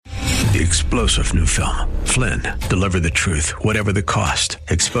The explosive new film, Flynn, deliver the truth, whatever the cost,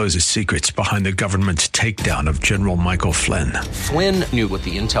 exposes secrets behind the government's takedown of General Michael Flynn. Flynn knew what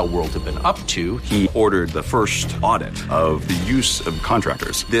the intel world had been up to. He ordered the first audit of the use of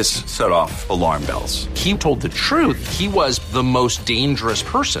contractors. This set off alarm bells. He told the truth. He was the most dangerous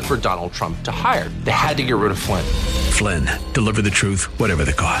person for Donald Trump to hire. They had to get rid of Flynn. Flynn, deliver the truth, whatever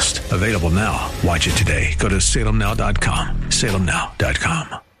the cost. Available now. Watch it today. Go to salemnow.com.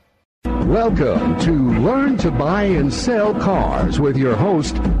 salemnow.com. Welcome to Learn to Buy and Sell Cars with your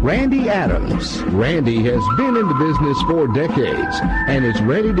host, Randy Adams. Randy has been in the business for decades and is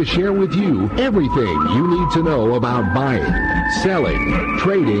ready to share with you everything you need to know about buying, selling,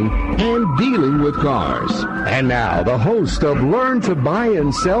 trading, and dealing with cars. And now, the host of Learn to Buy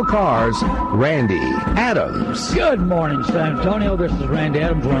and Sell Cars, Randy Adams. Good morning, San Antonio. This is Randy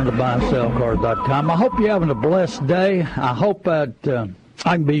Adams, LearnToBuyAndSellCars.com. I hope you're having a blessed day. I hope that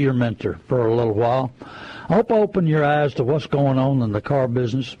I can be your mentor for a little while. I hope I open your eyes to what's going on in the car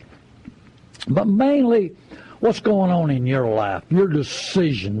business, but mainly what's going on in your life, your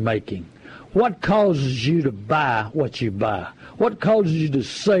decision making. What causes you to buy what you buy? What causes you to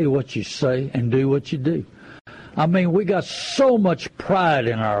say what you say and do what you do? I mean, we got so much pride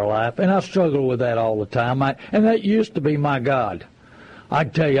in our life, and I struggle with that all the time. And that used to be my God. I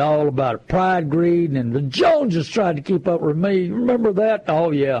can tell you all about it. Pride, greed, and the Joneses tried to keep up with me. Remember that?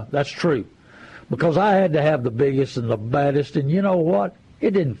 Oh, yeah, that's true. Because I had to have the biggest and the baddest, and you know what?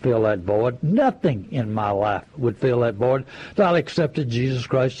 It didn't fill that void. Nothing in my life would fill that void until I accepted Jesus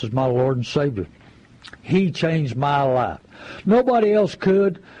Christ as my Lord and Savior. He changed my life. Nobody else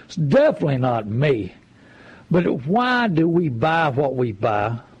could. It's definitely not me. But why do we buy what we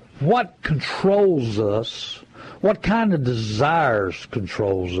buy? What controls us? What kind of desires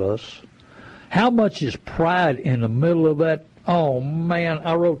controls us? How much is pride in the middle of that? Oh, man,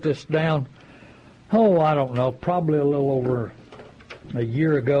 I wrote this down. Oh, I don't know, probably a little over a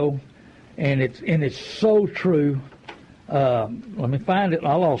year ago. And it's so true. Let me find it.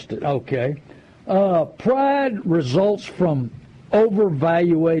 I lost it. Okay. Pride results from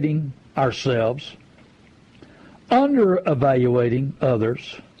overvaluating ourselves, under-evaluating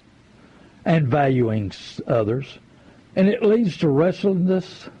others, and valuing others, and it leads to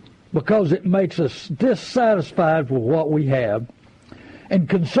restlessness because it makes us dissatisfied with what we have and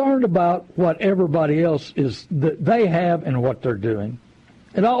concerned about what everybody else is that they have and what they're doing.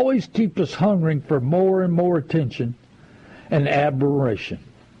 It always keeps us hungering for more and more attention and admiration.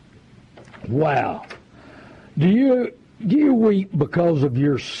 Wow. Do you weep because of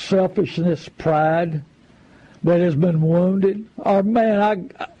your selfishness, pride, that has been wounded? Or,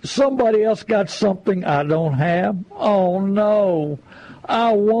 man, somebody else got something I don't have. Oh, no.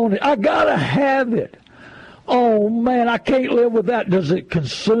 I want it. I got to have it. Oh, man, I can't live with that. Does it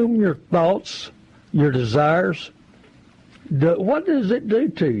consume your thoughts, your desires? What does it do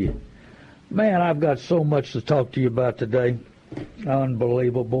to you? Man, I've got so much to talk to you about today.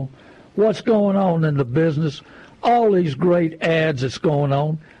 Unbelievable. What's going on in the business? All these great ads that's going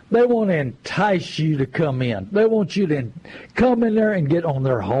on. They want to entice you to come in. They want you to come in there and get on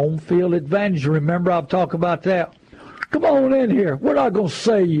their home field advantage. Remember, I'll talk about that. Come on in here. We're not going to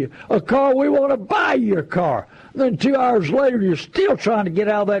sell you a car. We want to buy your car. Then 2 hours later, you're still trying to get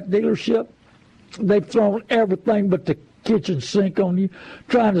out of that dealership. They've thrown everything but the kitchen sink on you,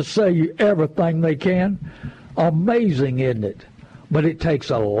 trying to sell you everything they can. Amazing, isn't it? But it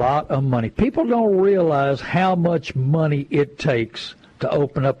takes a lot of money. People don't realize how much money it takes to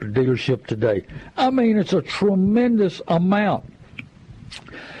open up a dealership today. I mean, it's a tremendous amount.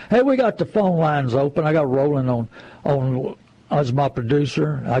 Hey, we got the phone lines open. I got Roland on as my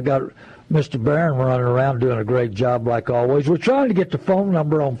producer. I got Mr. Barron running around doing a great job like always. We're trying to get the phone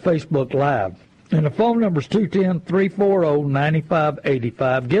number on Facebook Live. And the phone number is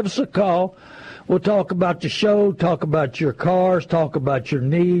 210-340-9585. Give us a call. We'll talk about the show, talk about your cars, talk about your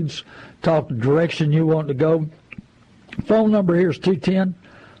needs, talk the direction you want to go. Phone number here is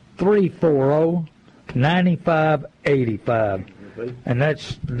 210-340-9585. And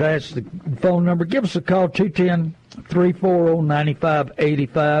that's the phone number. Give us a call,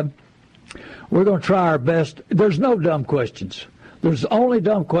 210-340-9585. We're going to try our best. There's no dumb questions. There's only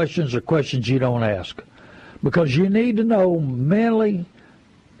dumb questions or questions you don't ask. Because you need to know mentally,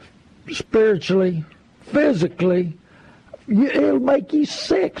 spiritually, physically. It'll make you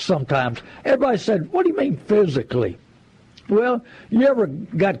sick sometimes. Everybody said, what do you mean physically? Well, you ever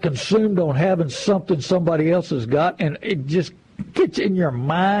got consumed on having something somebody else has got, and it just gets in your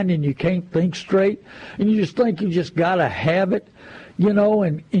mind and you can't think straight, and you just think you just got to have it,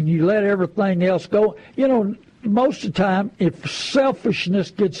 and you let everything else go? most of the time, if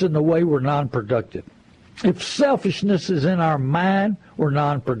selfishness gets in the way, we're non-productive. If selfishness is in our mind, we're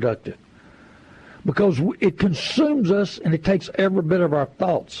non-productive. Because it consumes us and it takes every bit of our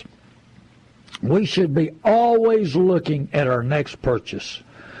thoughts. We should be always looking at our next purchase.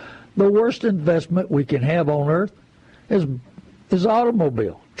 The worst investment we can have on earth is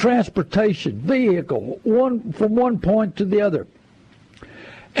automobile, transportation, vehicle, from one point to the other.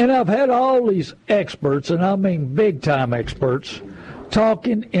 And I've had all these experts, and I mean big-time experts,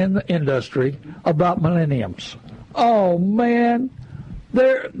 talking in the industry about millenniums. Oh, man,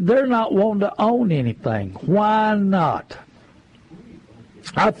 they're not wanting to own anything. Why not?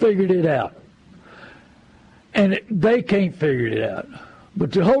 I figured it out. And they can't figure it out.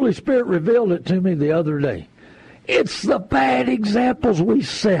 But the Holy Spirit revealed it to me the other day. It's the bad examples we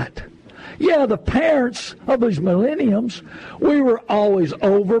set. Yeah, the parents of these millenniums, we were always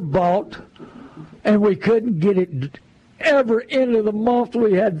overbought, and we couldn't get it ever into the month.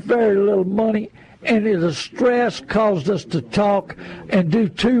 We had very little money, and the stress caused us to talk and do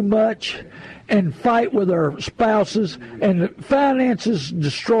too much and fight with our spouses. And the finances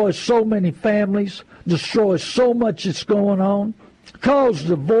destroy so many families, destroy so much that's going on, cause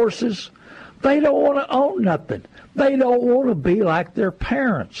divorces. They don't want to own nothing. They don't want to be like their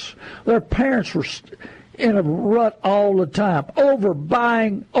parents. Their parents were in a rut all the time,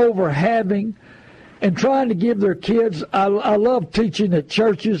 overbuying, overhaving, and trying to give their kids. I love teaching at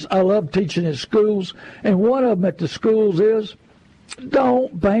churches. I love teaching at schools. And one of them at the schools is,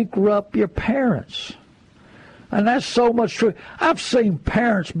 don't bankrupt your parents. And that's so much true. I've seen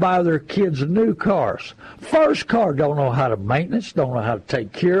parents buy their kids new cars. First car, don't know how to maintenance, don't know how to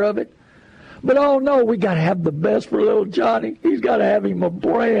take care of it. But, oh, no, we got to have the best for little Johnny. He's got to have him a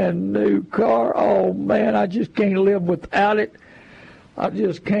brand new car. Oh, man, I just can't live without it. I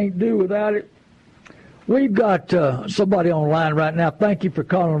just can't do without it. We've got somebody online right now. Thank you for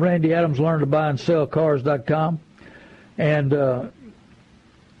calling Randy Adams, LearnToBuyAndSellCars.com. And,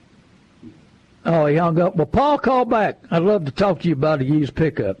 he hung up. Well, Paul, call back. I'd love to talk to you about a used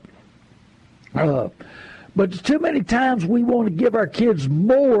pickup. But too many times we want to give our kids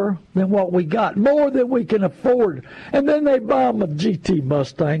more than what we got, more than we can afford. And then they buy them a GT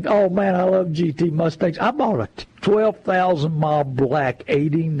Mustang. Oh, man, I love GT Mustangs. I bought a 12,000-mile black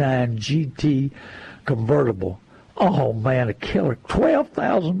 89 GT convertible. Oh, man, a killer.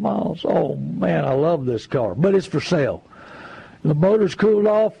 12,000 miles. Oh, man, I love this car. But it's for sale. The motor's cooled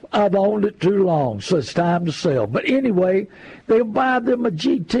off. I've owned it too long, so it's time to sell. But anyway, they'll buy them a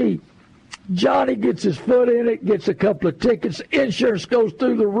GT. Johnny gets his foot in it, gets a couple of tickets, insurance goes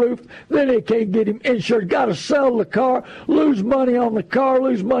through the roof, then they can't get him insured, got to sell the car, lose money on the car,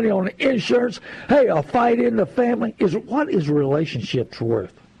 lose money on the insurance. Hey, a fight in the family. What is relationships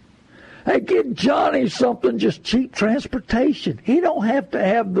worth? Hey, get Johnny something, just cheap transportation. He don't have to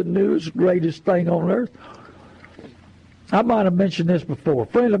have the newest, greatest thing on earth. I might have mentioned this before. A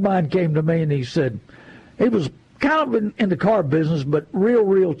friend of mine came to me and he said, he was kind of in the car business, but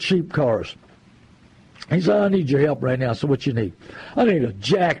real cheap cars. He said, I need your help right now. So what you need? I need a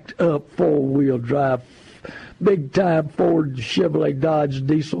jacked up 4-wheel drive, big time Ford Chevrolet Dodge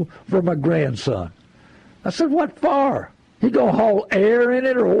diesel for my grandson. I said, what for? He gonna haul air in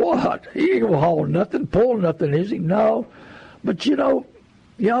it or what? He ain't gonna haul nothing, pull nothing, is he? No. But you know,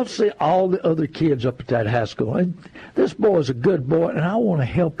 y'all see all the other kids up at that high school, and this boy's a good boy, and I want to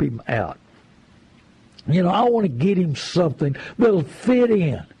help him out. You know, I want to get him something that'll fit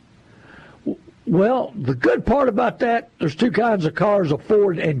in. Well, the good part about that, there's two kinds of cars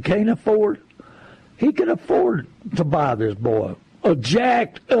afford and can't afford. He can afford to buy this boy a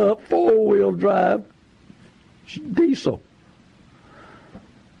jacked up 4-wheel drive diesel.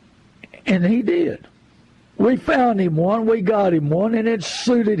 And he did. We found him one, we got him one, and it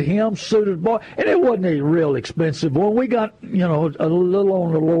suited him, suited the boy. And it wasn't a real expensive one. We got, a little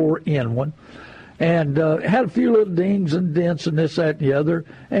on the lower end one. And had a few little dings and dents and this, that, and the other.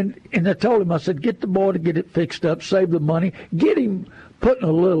 And I told him, I said, get the boy to get it fixed up, save the money, get him putting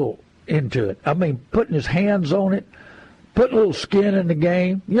a little into it. I mean, putting his hands on it, putting a little skin in the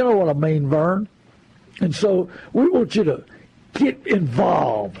game. You know what I mean, Vern? And so we want you to get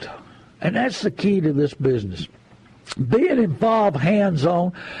involved. And that's the key to this business. Being involved,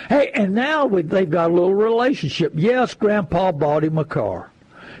 hands-on. Hey, and now they've got a little relationship. Yes, Grandpa bought him a car.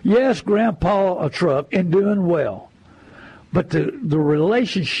 Yes, Grandpa a truck and doing well. But the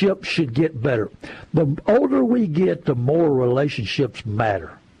relationship should get better. The older we get, the more relationships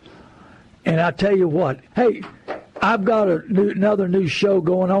matter. And I tell you what, hey, I've got another new show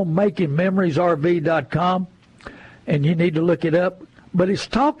going on, MakingMemoriesRV.com, and you need to look it up. But it's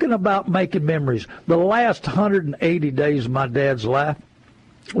talking about making memories. The last 180 days of my dad's life,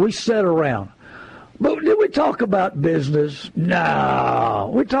 we sat around. But did we talk about business? No.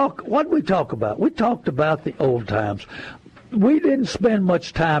 What did we talk about? We talked about the old times. We didn't spend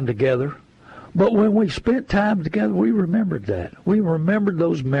much time together, but when we spent time together, we remembered that. We remembered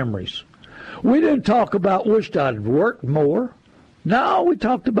those memories. We didn't talk about wished I'd worked more. No, we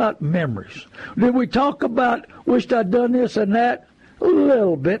talked about memories. Did we talk about wished I'd done this and that? A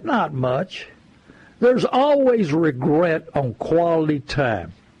little bit, not much. There's always regret on quality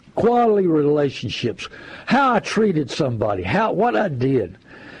time. Quality relationships, how I treated somebody, what I did.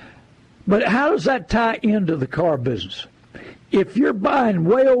 But how does that tie into the car business? If you're buying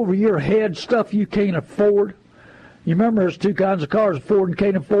way over your head stuff you can't afford, you remember there's two kinds of cars, afford and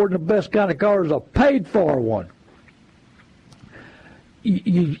can't afford, and the best kind of car is a paid-for one.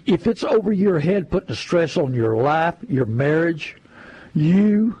 If it's over your head, putting the stress on your life, your marriage,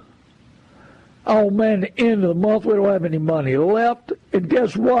 oh, man, the end of the month, we don't have any money left. And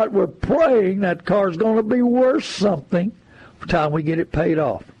guess what? We're praying that car's going to be worth something by the time we get it paid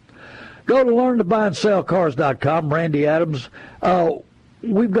off. Go to learntobuyandsellcars.com, Randy Adams.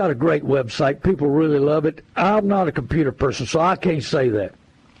 We've got a great website. People really love it. I'm not a computer person, so I can't say that.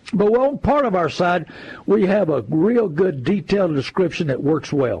 But on part of our side, we have a real good detailed description that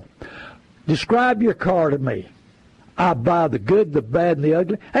works well. Describe your car to me. I buy the good, the bad, and the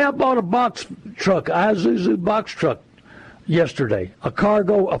ugly. Hey, I bought a box truck, Isuzu box truck yesterday. A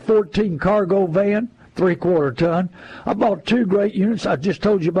 14 cargo van, 3/4 ton. I bought 2 great units. I just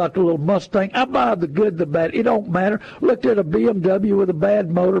told you about the little Mustang. I buy the good, the bad. It don't matter. Looked at a BMW with a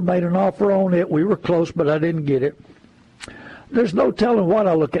bad motor, made an offer on it. We were close, but I didn't get it. There's no telling what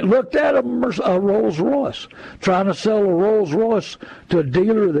I looked at. Looked at a Rolls Royce, trying to sell a Rolls Royce to a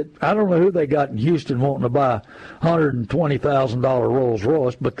dealer that I don't know who they got in Houston wanting to buy $120,000 Rolls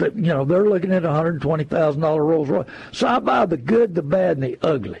Royce, but they're looking at a $120,000 Rolls Royce. So I buy the good, the bad, and the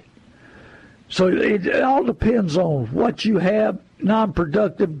ugly. So it all depends on what you have.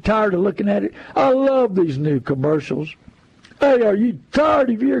 Non-productive, tired of looking at it. I love these new commercials. Hey, are you tired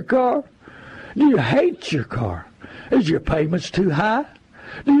of your car? Do you hate your car? Is your payments too high?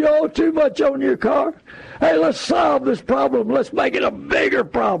 Do you owe too much on your car? Hey, let's solve this problem. Let's make it a bigger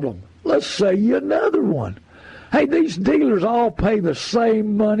problem. Let's sell you another one. Hey, these dealers all pay the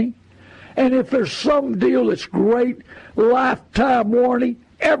same money. And if there's some deal that's great, lifetime warranty,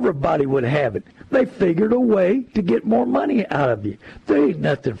 everybody would have it. They figured a way to get more money out of you. There ain't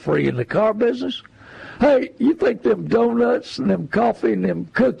nothing free in the car business. Hey, you think them donuts and them coffee and them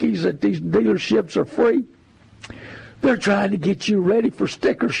cookies at these dealerships are free? They're trying to get you ready for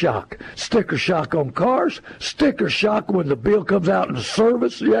sticker shock. Sticker shock on cars, sticker shock when the bill comes out in the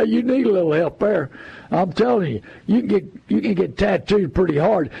service. Yeah, you need a little help there. I'm telling you, you can get tattooed pretty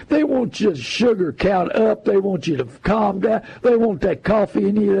hard. They want your sugar count up. They want you to calm down. They want that coffee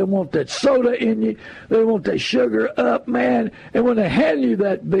in you. They want that soda in you. They want that sugar up, man. And when they hand you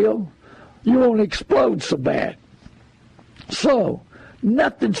that bill, you won't explode so bad. So,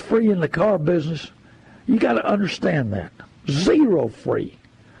 nothing's free in the car business. You got to understand that. Zero free.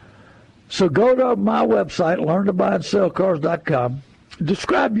 So go to my website, learntobuyandsellcars.com.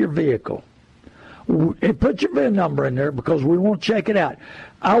 Describe your vehicle. And put your VIN number in there because we won't check it out.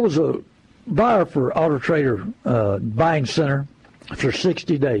 I was a buyer for Auto Trader Buying Center for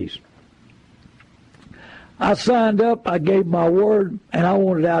 60 days. I signed up, I gave my word, and I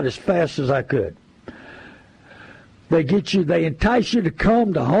wanted out as fast as I could. They entice you to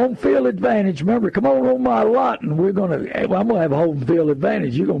come to Home Field Advantage. Remember, come on my lot, and I'm going to have Home Field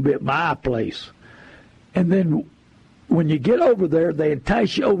Advantage. You're going to be at my place. And then when you get over there, they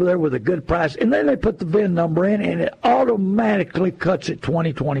entice you over there with a good price, and then they put the VIN number in, and it automatically cuts it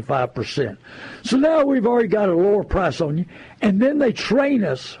 20-25%. So now we've already got a lower price on you, and then they train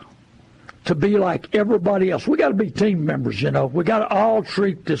us to be like everybody else. We got to be team members, We got to all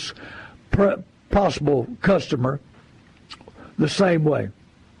treat this possible customer the same way.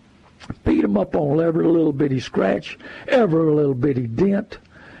 Beat them up on every little bitty scratch, every little bitty dent,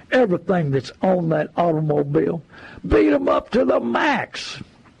 everything that's on that automobile. Beat them up to the max.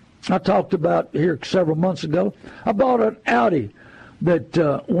 I talked about here several months ago. I bought an Audi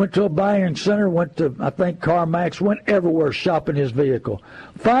that went to a buying center, went to, I think, CarMax, went everywhere shopping his vehicle.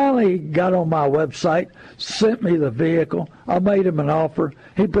 Finally, he got on my website, sent me the vehicle. I made him an offer.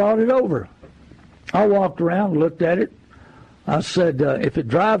 He brought it over. I walked around, looked at it. I said, if it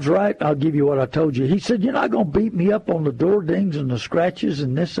drives right, I'll give you what I told you. He said, you're not going to beat me up on the door dings and the scratches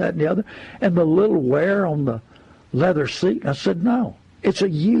and this, that, and the other, and the little wear on the leather seat? I said, no. It's a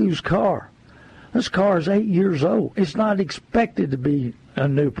used car. This car is 8 years old. It's not expected to be a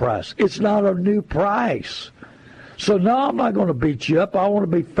new price. It's not a new price. So, no, I'm not going to beat you up. I want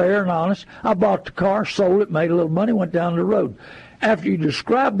to be fair and honest. I bought the car, sold it, made a little money, went down the road. After you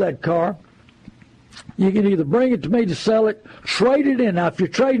describe that car, you can either bring it to me to sell it, trade it in. Now, if you're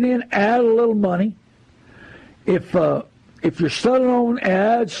trading in, add a little money. If you're selling on,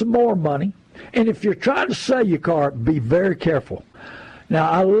 add some more money. And if you're trying to sell your car, be very careful. Now,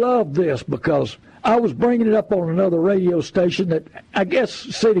 I love this because I was bringing it up on another radio station that I guess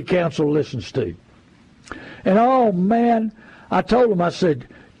City Council listens to. And, oh, man, I told them, I said,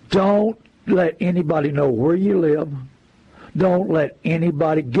 don't let anybody know where you live. Don't let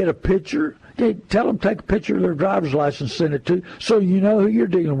anybody get a picture. Tell them take a picture of their driver's license, send it to, so you know who you're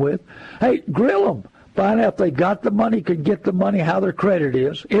dealing with. Hey, grill them. Find out if they got the money, can get the money, how their credit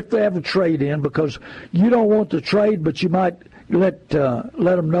is, if they have a trade-in, because you don't want the trade, but you might let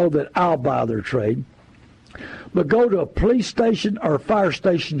them know that I'll buy their trade. But go to a police station or a fire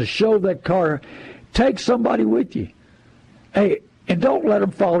station to show that car. Take somebody with you. Hey, and don't let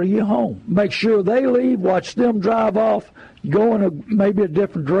them follow you home. Make sure they leave, watch them drive off, go in maybe a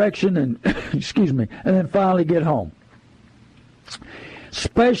different direction, and excuse me, and then finally get home.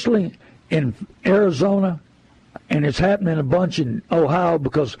 Especially in Arizona, and it's happening a bunch in Ohio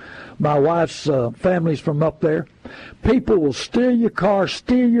because my wife's family's from up there. People will steal your car,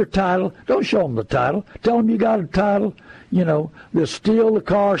 steal your title. Don't show them the title. Tell them you got a title. You know, they'll steal the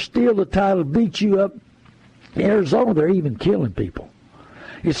car, steal the title, beat you up. In Arizona, they're even killing people.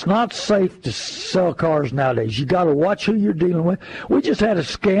 It's not safe to sell cars nowadays. You got to watch who you're dealing with. We just had a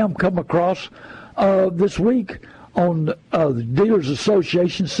scam come across this week on the Dealers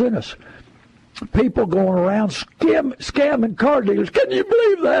Association sent us. People going around scamming car dealers. Can you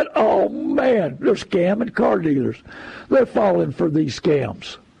believe that? Oh, man, they're scamming car dealers. They're falling for these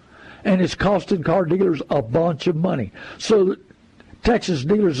scams. And it's costing car dealers a bunch of money. So the Texas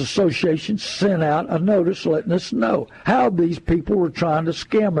Dealers Association sent out a notice letting us know how these people were trying to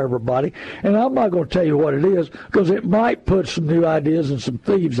scam everybody. And I'm not going to tell you what it is because it might put some new ideas and some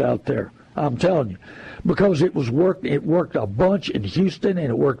thieves out there. I'm telling you. Because it worked a bunch in Houston and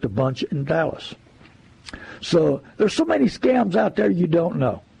it worked a bunch in Dallas. So there's so many scams out there you don't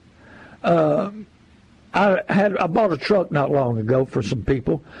know. I bought a truck not long ago for some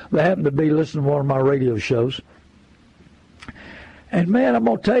people that happened to be listening to one of my radio shows. And, man, I'm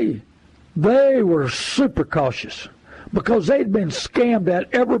going to tell you, they were super cautious because they'd been scammed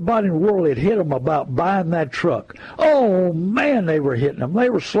at. Everybody in the world had hit them about buying that truck. Oh, man, they were hitting them. They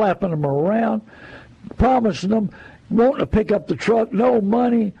were slapping them around, promising them, wanting to pick up the truck, no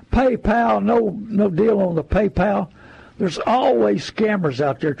money, PayPal, no deal on the PayPal. There's always scammers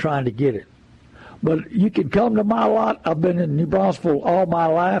out there trying to get it. But you can come to my lot. I've been in New Braunfels all my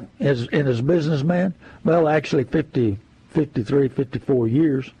life as a businessman. Well, actually 53, 54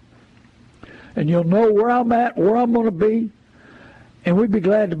 years. And you'll know where I'm at, where I'm going to be, and we'd be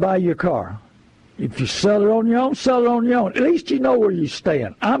glad to buy your car. If you sell it on your own, sell it on your own. At least you know where you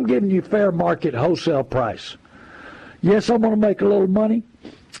stand. I'm giving you fair market wholesale price. Yes, I'm going to make a little money.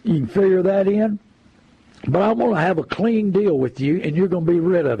 You can figure that in. But I'm going to have a clean deal with you, and you're going to be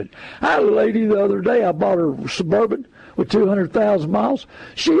rid of it. I had a lady the other day, I bought her Suburban with 200,000 miles.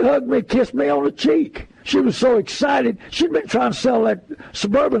 She hugged me, kissed me on the cheek. She was so excited. She'd been trying to sell that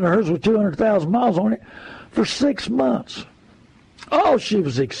Suburban of hers with 200,000 miles on it for 6 months. Oh, she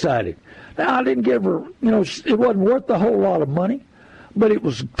was excited. Now, I didn't give her, it wasn't worth a whole lot of money, but it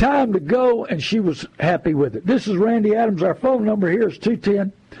was time to go, and she was happy with it. This is Randy Adams. Our phone number here is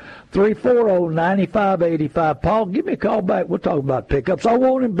 210-340-9585. Paul, give me a call back. We'll talk about pickups. I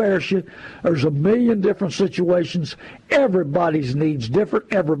won't embarrass you. There's a million different situations. Everybody's needs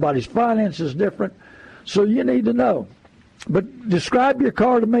different. Everybody's finances different. So you need to know. But describe your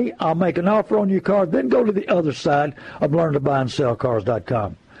car to me. I'll make an offer on your car. Then go to the other side of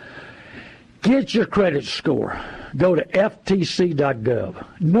learntobuyandSellCars.com. Get your credit score. Go to ftc.gov.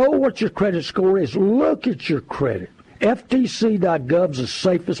 Know what your credit score is. Look at your credit. FTC.gov is the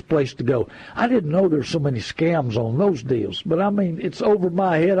safest place to go. I didn't know there's so many scams on those deals, but I mean, it's over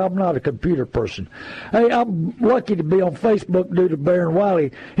my head. I'm not a computer person. Hey, I'm lucky to be on Facebook due to Baron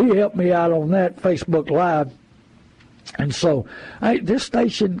Wiley. He helped me out on that Facebook Live. And so, this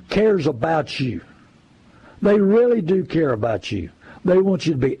station cares about you. They really do care about you. They want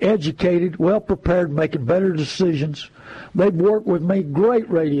you to be educated, well-prepared, making better decisions. They've worked with me, great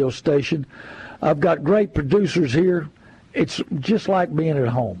radio station. I've got great producers here. It's just like being at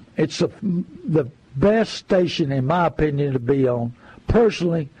home. It's the best station, in my opinion, to be on,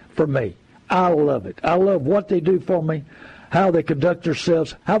 personally, for me. I love it. I love what they do for me, how they conduct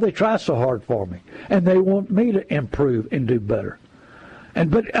themselves, how they try so hard for me. And they want me to improve and do better.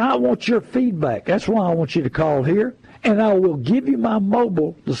 But I want your feedback. That's why I want you to call here, and I will give you my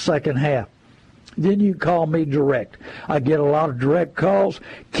mobile the second half. Then you call me direct. I get a lot of direct calls.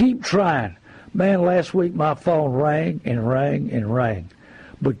 Keep trying. Man, last week my phone rang and rang and rang.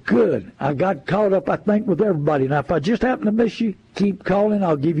 But good. I got caught up, I think, with everybody. Now, if I just happen to miss you, keep calling.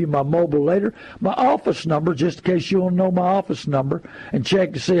 I'll give you my mobile later. My office number, just in case you want to know my office number and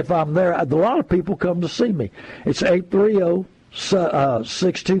check to see if I'm there. A lot of people come to see me. It's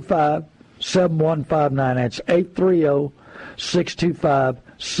 830-625-7159. That's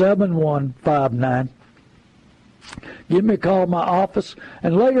 830-625-7159. Give me a call in my office,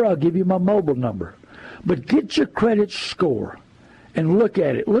 and later I'll give you my mobile number. But get your credit score and look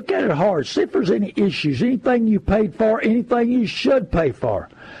at it. Look at it hard. See if there's any issues, anything you paid for, anything you should pay for.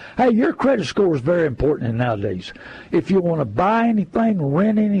 Hey, your credit score is very important nowadays. If you want to buy anything,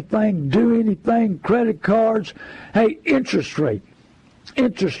 rent anything, do anything, credit cards, hey, interest rate.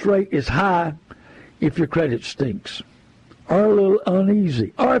 Interest rate is high if your credit stinks, or a little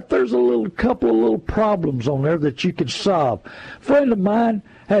uneasy, or if there's a couple of little problems on there that you can solve. A friend of mine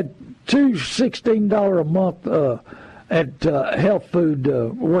had two $16 a month at health food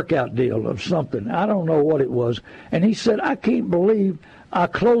workout deal of something. I don't know what it was. And he said, I can't believe I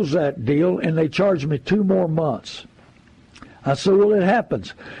closed that deal and they charged me 2 more months. I said, well, it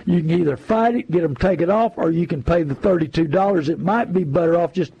happens. You can either fight it, get them take it off, or you can pay the $32. It might be better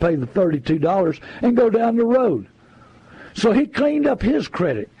off just to pay the $32 and go down the road. So he cleaned up his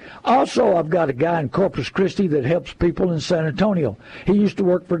credit. Also, I've got a guy in Corpus Christi that helps people in San Antonio. He used to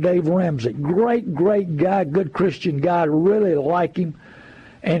work for Dave Ramsey. Great, great guy, good Christian guy. Really like him.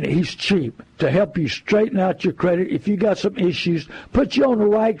 And he's cheap to help you straighten out your credit. If you got some issues, put you on the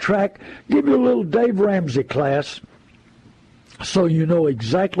right track, give you a little Dave Ramsey class so you know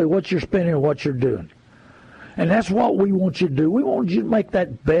exactly what you're spending and what you're doing. And that's what we want you to do. We want you to make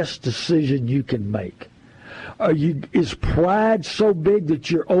that best decision you can make. Is pride so big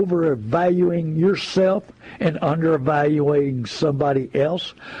that you're over-evaluating yourself and under-evaluating somebody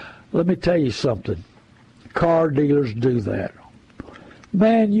else? Let me tell you something. Car dealers do that.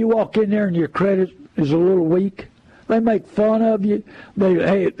 Man, you walk in there and your credit is a little weak. They make fun of you.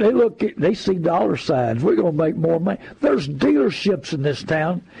 They see dollar signs. We're going to make more money. There's dealerships in this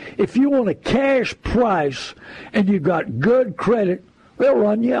town. If you want a cash price and you've got good credit, they'll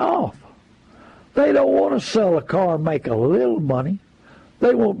run you off. They don't want to sell a car and make a little money.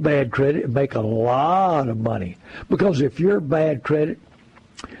 They want bad credit and make a lot of money. Because if you're bad credit,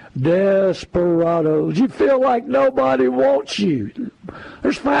 desperados, you feel like nobody wants you.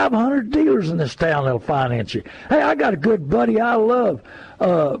 There's 500 dealers in this town that'll finance you. Hey, I got a good buddy I love,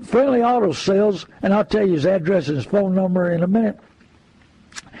 Friendly Auto Sales, and I'll tell you his address and his phone number in a minute.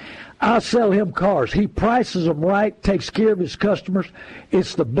 I sell him cars. He prices them right, takes care of his customers.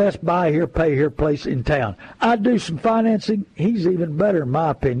 It's the best buy here, pay here place in town. I do some financing. He's even better, in my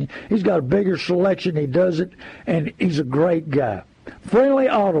opinion. He's got a bigger selection. He does it, and he's a great guy. Friendly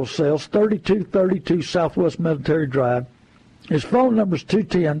Auto Sales, 3232 Southwest Military Drive. His phone number is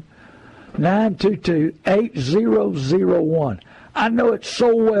 210-922-8001. I know it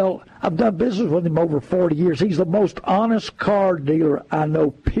so well. I've done business with him over 40 years. He's the most honest car dealer I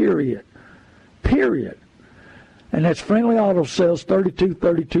know, period. Period. And that's Friendly Auto Sales,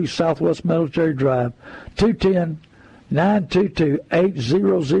 3232 Southwest Military Drive,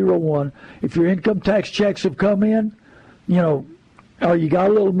 210-922-8001. If your income tax checks have come in, or you got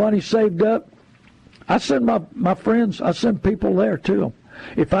a little money saved up, I send my friends, I send people there to them.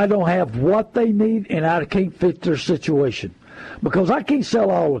 If I don't have what they need and I can't fit their situation. Because I can't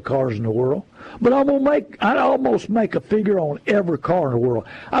sell all the cars in the world, but I'd almost make a figure on every car in the world.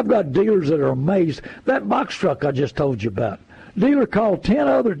 I've got dealers that are amazed. That box truck I just told you about, dealer called 10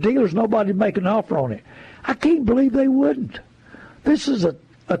 other dealers, nobody make an offer on it. I can't believe they wouldn't. This is a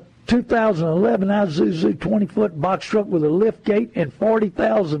 2011 Isuzu 20-foot box truck with a lift gate and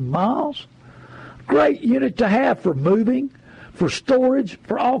 40,000 miles. Great unit to have for moving, for storage,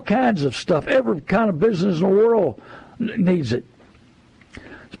 for all kinds of stuff. Every kind of business in the world needs it.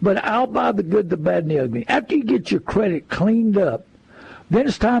 But I'll buy the good, the bad, and the ugly. After you get your credit cleaned up, then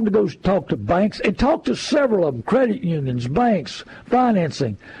it's time to go talk to banks and talk to several of them, credit unions, banks,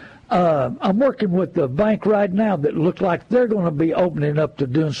 financing. I'm working with the bank right now that look like they're going to be opening up to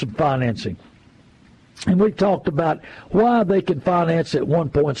doing some financing. And we talked about why they can finance at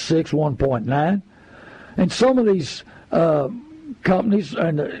 1.6, 1.9. And some of these companies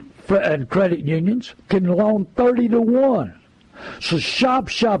and credit unions can loan 30 to 1. So shop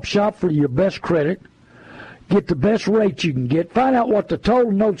for your best credit. Get the best rate you can get. Find out what the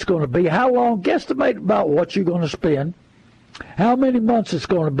total note's going to be. How long? Guesstimate about what you're going to spend. How many months it's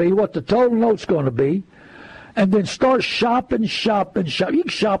going to be. What the total note's going to be. And then start shopping. You can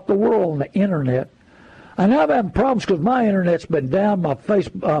shop the world on the internet. And I'm having problems because my internet's been down. My my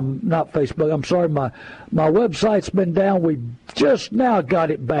website's been down. We just now got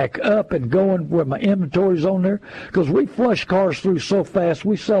it back up and going where my inventory's on there because we flush cars through so fast.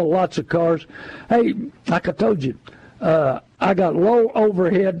 We sell lots of cars. Hey, like I told you, I got low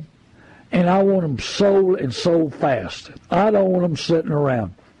overhead, and I want them sold and sold fast. I don't want them sitting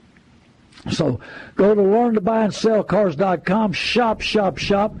around. So go to learntobuyandSellCars.com, shop.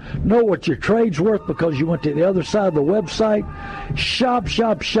 Know what your trade's worth because you went to the other side of the website. Shop.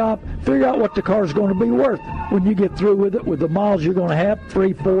 Figure out what the car's going to be worth when you get through with it, with the miles you're going to have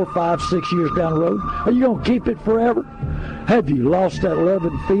 3, 4, 5, 6 years down the road. Are you going to keep it forever? Have you lost that love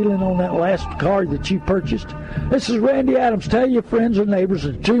and feeling on that last car that you purchased? This is Randy Adams. Tell your friends and neighbors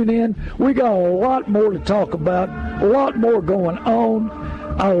and tune in. We got a lot more to talk about, a lot more going on.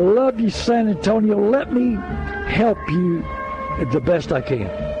 I love you, San Antonio. Let me help you the best I can.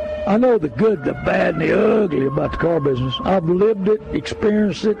 I know the good, the bad, and the ugly about the car business. I've lived it,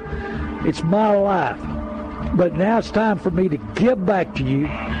 experienced it. It's my life. But now it's time for me to give back to you,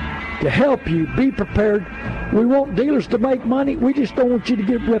 to help you. Be prepared. We want dealers to make money. We just don't want you to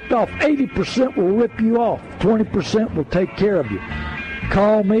get ripped off. 80% will rip you off. 20% will take care of you.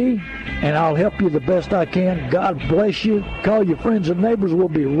 Call me, and I'll help you the best I can. God bless you. Call your friends and neighbors. We'll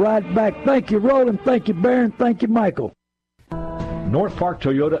be right back. Thank you, Roland. Thank you, Barron. Thank you, Michael. North Park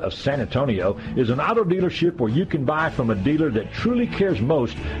Toyota of San Antonio is an auto dealership where you can buy from a dealer that truly cares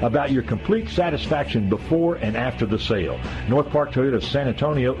most about your complete satisfaction before and after the sale. North Park Toyota of San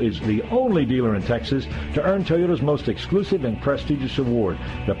Antonio is the only dealer in Texas to earn Toyota's most exclusive and prestigious award,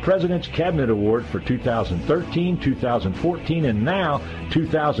 the President's Cabinet Award for 2013, 2014, and now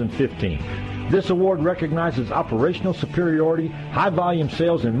 2015. This award recognizes operational superiority, high-volume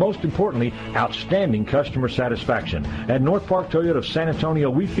sales, and most importantly, outstanding customer satisfaction. At North Park Toyota of San Antonio,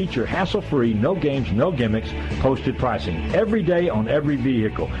 we feature hassle-free, no games, no gimmicks, posted pricing every day on every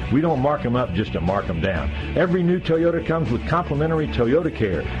vehicle. We don't mark them up just to mark them down. Every new Toyota comes with complimentary Toyota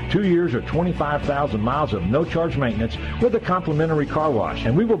Care, 2 years or 25,000 miles of no-charge maintenance with a complimentary car wash.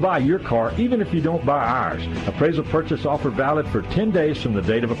 And we will buy your car even if you don't buy ours. Appraisal purchase offer valid for 10 days from the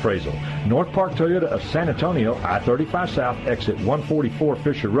date of appraisal. North Park Toyota of San Antonio, I-35 South, exit 144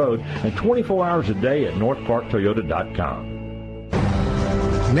 Fisher Road, and 24 hours a day at northparktoyota.com.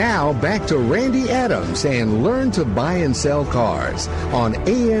 Now back to Randy Adams and Learn to Buy and Sell Cars on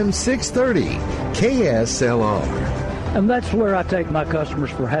AM 630 KSLR. And that's where I take my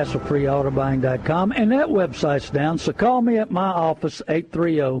customers for hassle-free-autobuying.com, and that website's down, so call me at my office,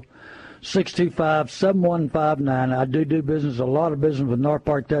 830-625-7159. I do business, a lot of business with North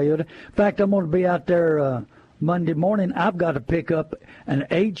Park Toyota. In fact, I'm going to be out there Monday morning. I've got to pick up an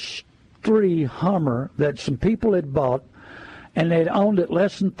H3 Hummer that some people had bought, and they'd owned it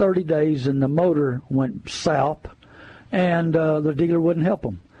less than 30 days, and the motor went south, and the dealer wouldn't help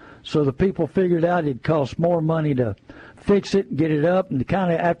them. So the people figured out it'd cost more money to fix it and get it up, and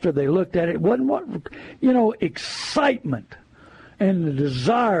kind of after they looked at it, it wasn't what, excitement and the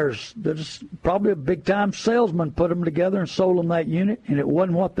desires. There's probably a big-time salesman put them together and sold them that unit, and it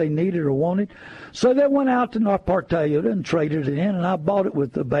wasn't what they needed or wanted. So they went out to North Park Toyota and traded it in, and I bought it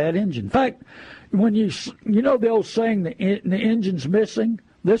with a bad engine. In fact, when you know the old saying, the engine's missing,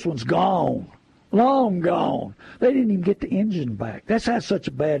 this one's gone, long gone. They didn't even get the engine back. That's how such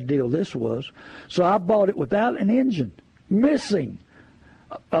a bad deal this was. So I bought it without an engine, missing.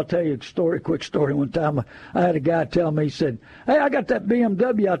 I'll tell you a quick story. One time I had a guy tell me, he said, hey, I got that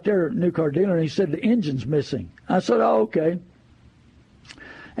BMW out there at a new car dealer, and he said the engine's missing. I said, oh, okay.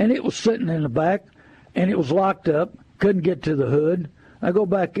 And it was sitting in the back, and it was locked up, couldn't get to the hood. I go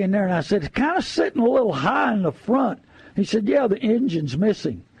back in there, and I said, it's kind of sitting a little high in the front. He said, yeah, the engine's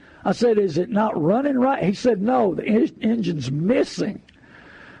missing. I said, is it not running right? He said, no, the engine's missing.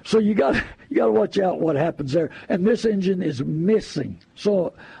 So you got to watch out what happens there. And this engine is missing.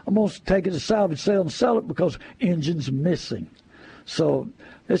 So I'm going to take it to salvage sale and sell it because engine's missing. So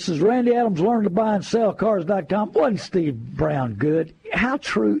this is Randy Adams, Learn to Buy and Sell Cars.com. Wasn't Steve Brown good? How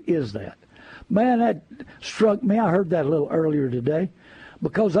true is that? Man, that struck me. I heard that a little earlier today.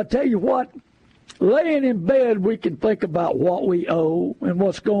 Because I tell you what, laying in bed, we can think about what we owe and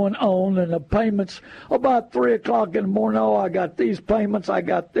what's going on, and the payments about 3 o'clock in the morning. Oh, I got these payments, I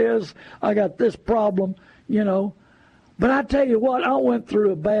got this problem, But I tell you what, I went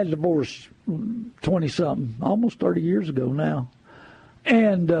through a bad divorce 20-something, almost 30 years ago now.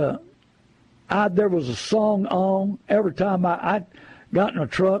 And there was a song on every time I got in a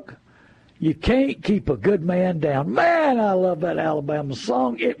truck. You can't keep a good man down. Man, I love that Alabama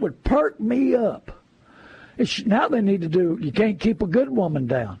song. It would perk me up. Now they need to do, you can't keep a good woman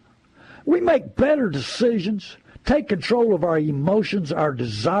down. We make better decisions, take control of our emotions, our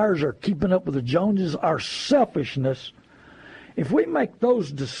desires, our keeping up with the Joneses, our selfishness. If we make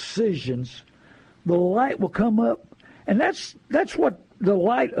those decisions, the light will come up. And that's what the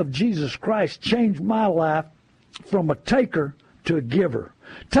light of Jesus Christ changed my life from a taker to a giver.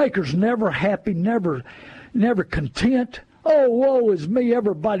 Taker's never happy, never content. Oh, woe is me.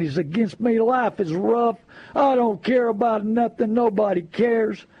 Everybody's against me. Life is rough. I don't care about nothing. Nobody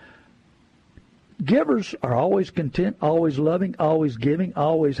cares. Givers are always content, always loving, always giving,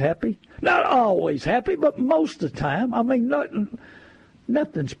 always happy. Not always happy, but most of the time. I mean,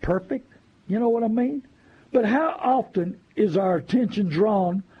 nothing's perfect. You know what I mean? But how often is our attention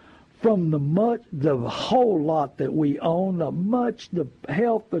drawn from the whole lot that we own, the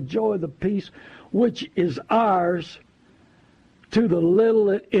health, the joy, the peace, which is ours, to the little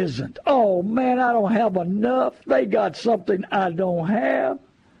it isn't? Oh, man, I don't have enough. They got something I don't have.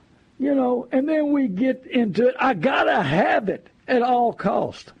 You know, and then we get into it. I got to have it at all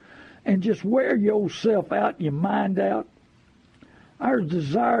costs. And just wear yourself out, your mind out. Our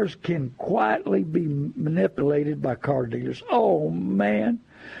desires can quietly be manipulated by car dealers. Oh, man.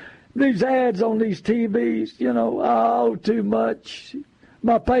 These ads on these TVs, you know, oh, too much.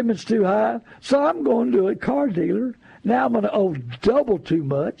 My payment's too high. So I'm going to a car dealer. Now I'm going to owe double too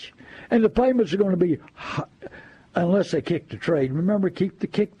much. And the payments are going to be high, unless they kick the trade. Remember, kick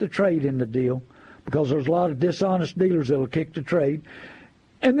the trade in the deal, because there's a lot of dishonest dealers that will kick the trade.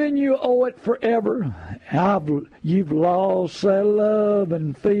 And then you owe it forever. You've lost that love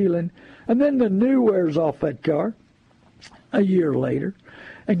and feeling. And then the new wears off that car a year later.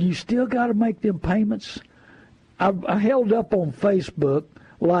 And you still got to make them payments. I held up on Facebook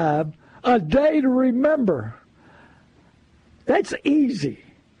Live, a day to remember. That's easy.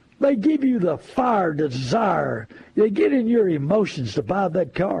 They give you the fire, desire. They get in your emotions to buy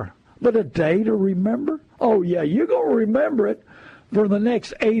that car. But a day to remember? Oh, yeah, you're going to remember it for the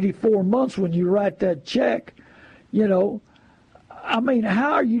next 84 months when you write that check. You know, I mean,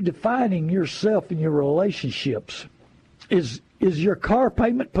 how are you defining yourself in your relationships? Is your car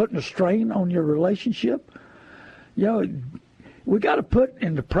payment putting a strain on your relationship? You know, we got to put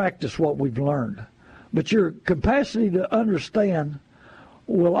into practice what we've learned. But your capacity to understand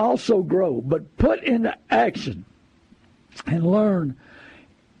will also grow. But put into action and learn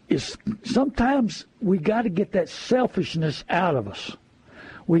is sometimes we got to get that selfishness out of us.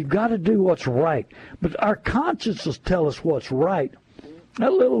 We've got to do what's right. But our consciences tell us what's right.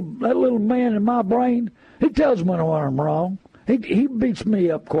 That little man in my brain, he tells me when I'm wrong. He beats me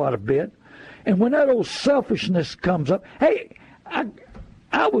up quite a bit. And when that old selfishness comes up, hey,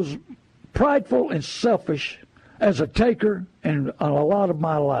 I was prideful and selfish as a taker in a lot of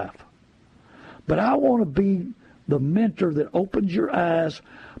my life. But I want to be the mentor that opens your eyes,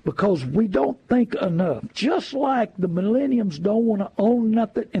 because we don't think enough. Just like the millenniums don't want to own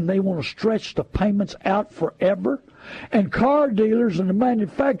nothing and they want to stretch the payments out forever. And car dealers and the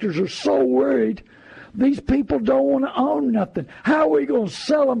manufacturers are so worried these people don't want to own nothing. How are we going to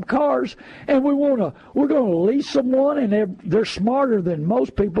sell them cars? And we're going to lease them one, and they're smarter than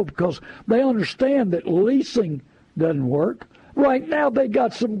most people because they understand that leasing doesn't work. Right now they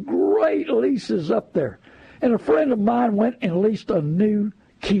got some great leases up there. And a friend of mine went and leased a new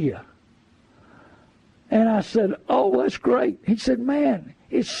Kia. And I said, oh, that's great. He said, man,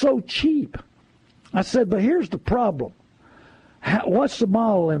 it's so cheap. I said, but here's the problem. What's the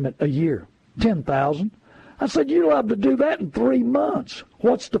mile limit a year? 10,000. I said, you'll have to do that in 3 months.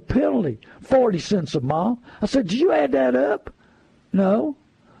 What's the penalty? 40 cents a mile. I said, did you add that up? No.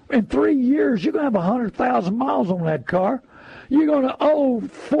 In 3 years, you're going to have 100,000 miles on that car. You're going to owe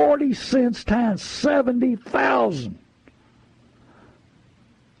 40 cents times 70,000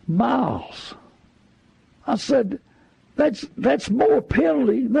 miles. I said, that's more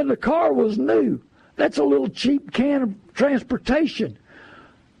penalty than the car was new. That's a little cheap can of transportation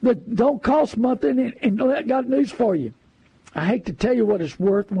that don't cost nothing, and I got news for you. I hate to tell you what it's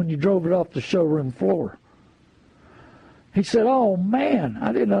worth when you drove it off the showroom floor. He said, oh, man,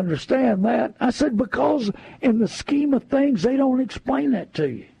 I didn't understand that. I said, because in the scheme of things, they don't explain that to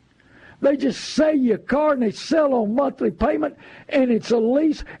you. They just sell you a car, and they sell on monthly payment, and it's a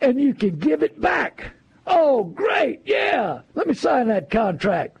lease, and you can give it back. Oh, great, yeah, let me sign that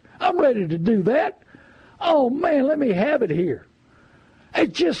contract. I'm ready to do that. Oh, man, let me have it here.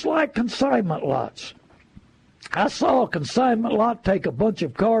 It's just like consignment lots. I saw a consignment lot take a bunch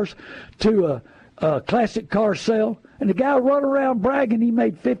of cars to a classic car sale, and the guy run around bragging he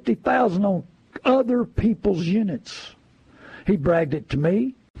made $50,000 on other people's units. He bragged it to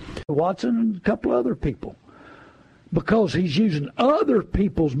me, Watson, and a couple other people. Because he's using other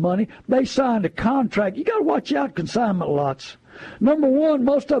people's money, they signed a contract. You got to watch out consignment lots. Number one,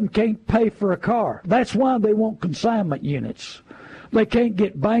 most of them can't pay for a car. That's why they want consignment units. They can't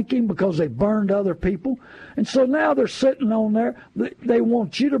get banking because they burned other people. And so now they're sitting on there. They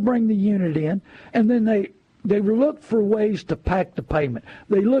want you to bring the unit in, and then they look for ways to pack the payment.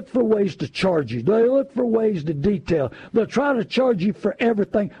 They look for ways to charge you. They look for ways to detail. They'll try to charge you for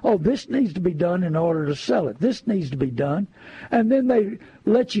everything. Oh, this needs to be done in order to sell it. This needs to be done. And then they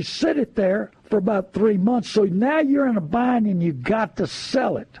let you sit it there for about 3 months. So now you're in a bind and you got to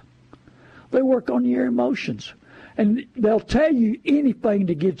sell it. They work on your emotions. And they'll tell you anything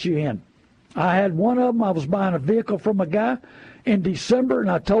to get you in. I had one of them. I was buying a vehicle from a guy in December, and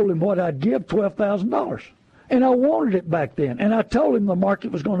I told him what I'd give, $12,000. And I wanted it back then. And I told him the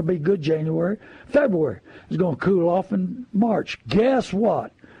market was going to be good January, February. It was going to cool off in March. Guess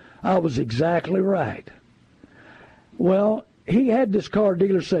what? I was exactly right. Well, he had this car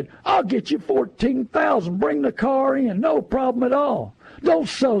dealer said, I'll get you $14,000. Bring the car in. No problem at all. Don't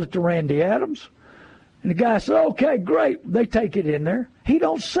sell it to Randy Adams. And the guy said, okay, great. They take it in there. He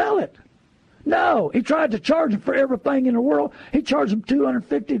don't sell it. No, he tried to charge him for everything in the world. He charged him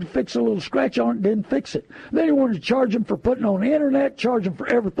 $250 to fix a little scratch on it, didn't fix it. Then he wanted to charge him for putting on the internet, charge him for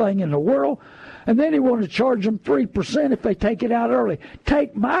everything in the world. And then he wanted to charge them 3% if they take it out early.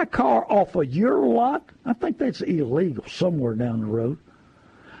 Take my car off of your lot? I think that's illegal somewhere down the road.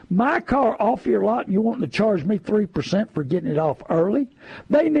 My car off your lot and you want to charge me 3% for getting it off early?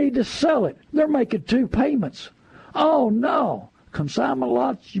 They need to sell it. They're making 2 payments. Oh, no. Consignment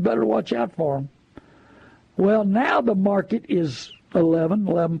lots, you better watch out for them. Well, now the market is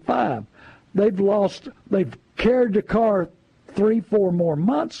 11.5. They've carried the car 3-4 more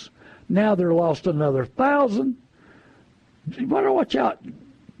months. Now they're lost another 1,000. You better watch out.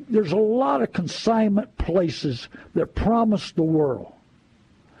 There's a lot of consignment places that promise the world.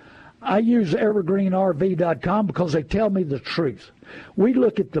 I use evergreenrv.com because they tell me the truth. We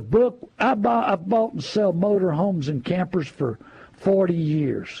look at the book. I bought and sell motor homes and campers for 40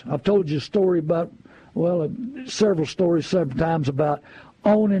 years. I've told you a story about, several stories sometimes about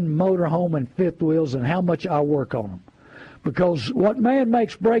owning motorhome and fifth wheels and how much I work on them. Because what man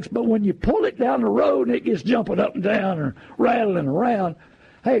makes breaks, but when you pull it down the road and it gets jumping up and down or rattling around,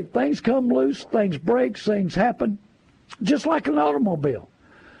 hey, things come loose, things break, things happen, just like an automobile.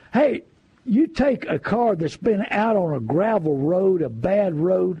 Hey, you take a car that's been out on a gravel road, a bad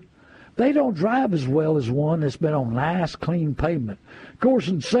road, they don't drive as well as one that's been on nice, clean pavement. Of course,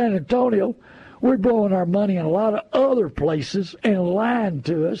 in San Antonio, we're blowing our money in a lot of other places and lying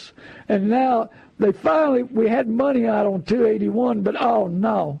to us. And now we had money out on 281, but oh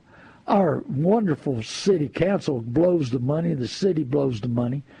no, our wonderful city council blows the money, the city blows the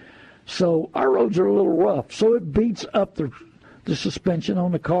money. So our roads are a little rough. So it beats up the suspension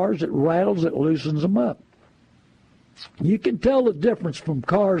on the cars, it rattles, it loosens them up. You can tell the difference from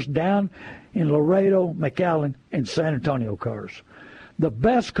cars down in Laredo, McAllen, and San Antonio cars. The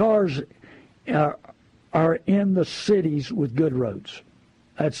best cars are in the cities with good roads.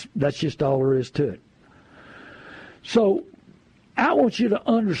 That's just all there is to it. So I want you to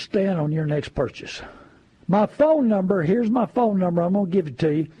understand on your next purchase. My phone number, here's my phone number. I'm going to give it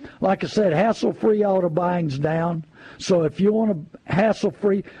to you. Like I said, hassle-free auto buying's down. So if you want a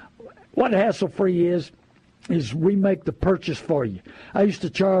hassle-free, what hassle-free is we make the purchase for you. I used to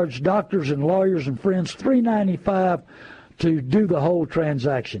charge doctors and lawyers and friends $3.95 to do the whole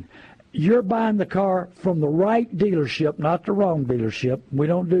transaction. You're buying the car from the right dealership, not the wrong dealership. We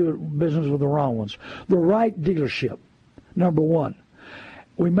don't do business with the wrong ones. The right dealership, number one.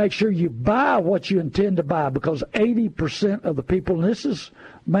 We make sure you buy what you intend to buy because 80% of the people, and this is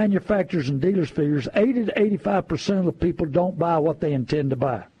manufacturers and dealers figures, 80 to 85% of the people don't buy what they intend to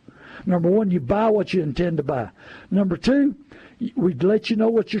buy. Number one, you buy what you intend to buy. Number two, we let you know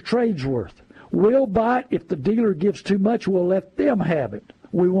what your trade's worth. We'll buy it. If the dealer gives too much, we'll let them have it.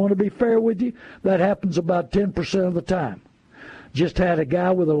 We want to be fair with you. That happens about 10% of the time. Just had a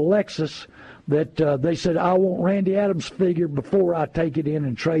guy with a Lexus that they said, I want Randy Adams' figure before I take it in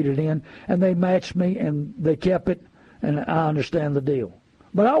and trade it in. And they matched me, and they kept it, and I understand the deal.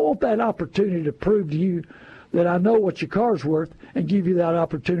 But I want that opportunity to prove to you that I know what your car's worth and give you that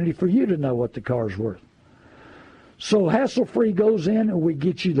opportunity for you to know what the car's worth. So hassle-free goes in, and we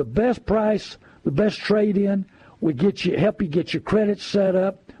get you the best price, the best trade-in. We help you get your credit set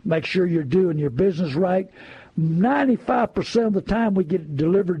up, make sure you're doing your business right. 95% of the time we get it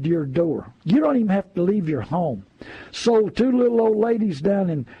delivered to your door. You don't even have to leave your home. Sold 2 little old ladies down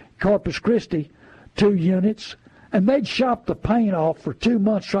in Corpus Christi, 2 units, and they'd shop the paint off for 2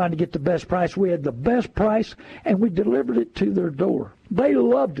 months trying to get the best price. We had the best price, and we delivered it to their door. They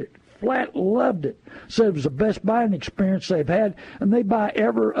loved it. Flat loved it. So it was the best buying experience they've had, and they buy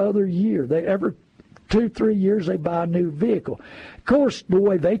every other year. Every 2-3 years they buy a new vehicle. Of course, the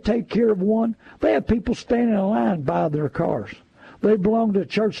way they take care of one, they have people standing in line buy their cars. They belong to a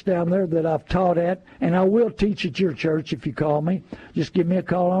church down there that I've taught at, and I will teach at your church if you call me. Just give me a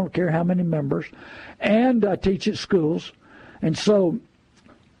call. I don't care how many members. And I teach at schools. And so,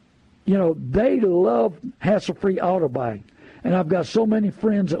 they love hassle-free auto buying. And I've got so many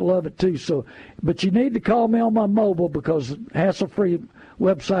friends that love it too. So, but you need to call me on my mobile because hassle-free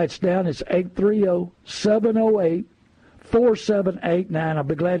website's down. It's 830-708-4789. I'll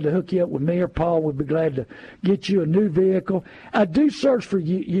be glad to hook you up with me or Paul. We'll be glad to get you a new vehicle. I do search for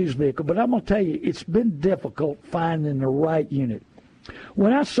used vehicle, but I'm going to tell you, it's been difficult finding the right unit.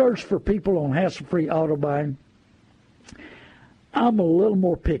 When I search for people on hassle-free auto buying, I'm a little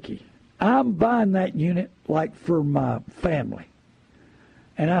more picky. I'm buying that unit like for my family.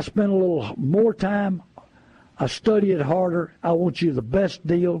 And I spend a little more time. I study it harder. I want you the best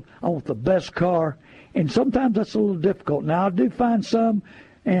deal. I want the best car. And sometimes that's a little difficult. Now, I do find some,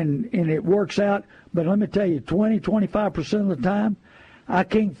 and it works out. But let me tell you, 20-25% of the time, I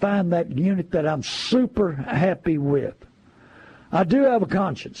can't find that unit that I'm super happy with. I do have a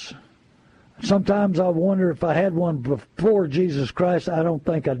conscience. Sometimes I wonder if I had one before Jesus Christ. I don't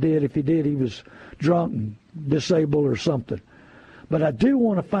think I did. If he did, he was drunk and disabled or something. But I do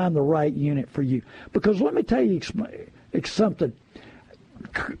want to find the right unit for you. Because let me tell you something.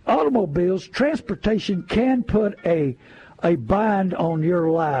 Automobiles, transportation can put a bind on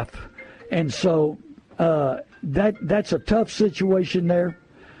your life. And so that's a tough situation there.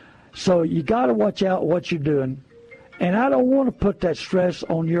 So you got to watch out what you're doing. And I don't want to put that stress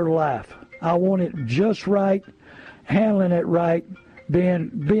on your life. I want it just right, handling it right,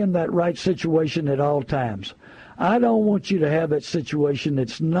 being that right situation at all times. I don't want you to have that situation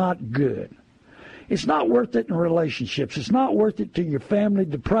that's not good. It's not worth it in relationships. It's not worth it to your family,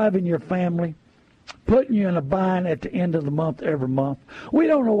 depriving your family, putting you in a bind at the end of the month every month. We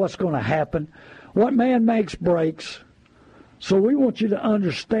don't know what's going to happen. What man makes breaks. So we want you to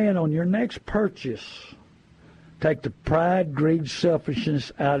understand on your next purchase, take the pride, greed,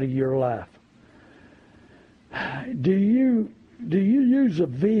 selfishness out of your life. Do you use a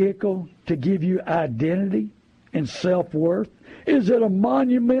vehicle to give you identity and self-worth? Is it a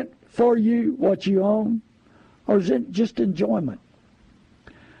monument for you, what you own? Or is it just enjoyment?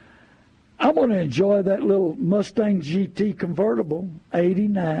 I'm going to enjoy that little Mustang GT convertible,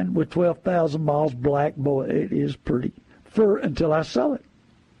 89 with 12,000 miles, black. Boy, it is pretty. Until I sell it.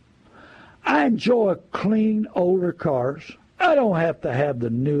 I enjoy clean, older cars. I don't have to have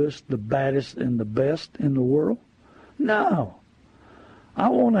the newest, the baddest, and the best in the world. No. I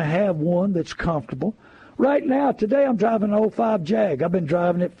want to have one that's comfortable. Right now, today, I'm driving an 05 Jag. I've been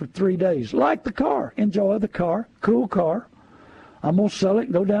driving it for 3 days. Like the car. Enjoy the car. Cool car. I'm going to sell it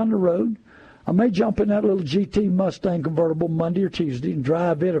and go down the road. I may jump in that little GT Mustang convertible Monday or Tuesday and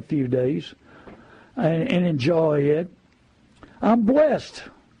drive it a few days and enjoy it. I'm blessed.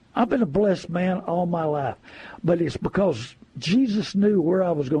 I've been a blessed man all my life. But it's because Jesus knew where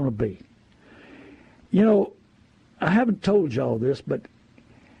I was going to be. I haven't told y'all this, but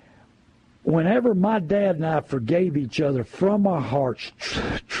whenever my dad and I forgave each other from our hearts,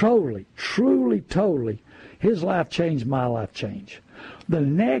 truly, his life changed, my life changed. The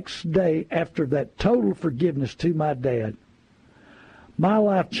next day after that total forgiveness to my dad, my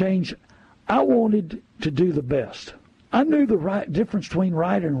life changed. I wanted to do the best. I knew the right difference between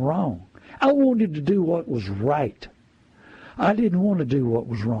right and wrong. I wanted to do what was right. I didn't want to do what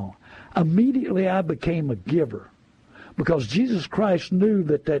was wrong. Immediately I became a giver because Jesus Christ knew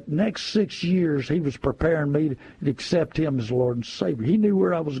that next 6 years he was preparing me to accept him as Lord and Savior. He knew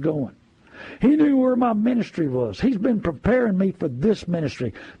where I was going. He knew where my ministry was. He's been preparing me for this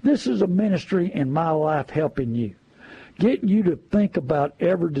ministry. This is a ministry in my life helping you, getting you to think about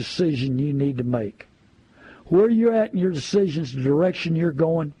every decision you need to make. Where you're at in your decisions, the direction you're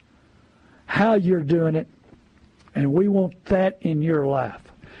going, how you're doing it, and we want that in your life.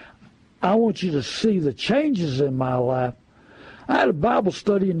 I want you to see the changes in my life. I had a Bible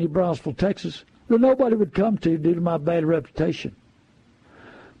study in New Braunfels, Texas, that nobody would come to due to my bad reputation.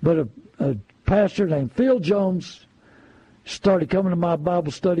 But a pastor named Phil Jones started coming to my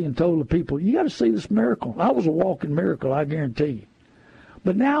Bible study and told the people, you got to see this miracle. I was a walking miracle, I guarantee you.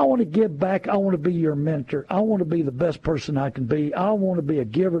 But now I want to give back. I want to be your mentor. I want to be the best person I can be. I want to be a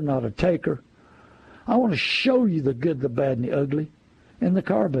giver, not a taker. I want to show you the good, the bad, and the ugly in the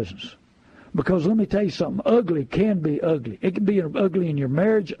car business. Because let me tell you something, ugly can be ugly. It can be ugly in your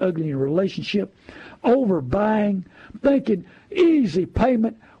marriage, ugly in your relationship, overbuying, thinking easy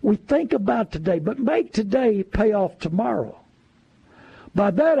payment. We think about today, but make today pay off tomorrow.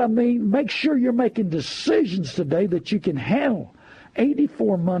 By that I mean make sure you're making decisions today that you can handle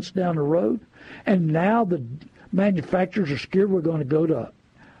 84 months down the road. And now the manufacturers are scared we're going to go to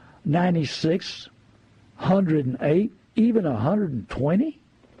 96, 108, even 120.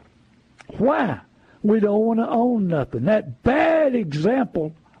 Why? We don't want to own nothing. That bad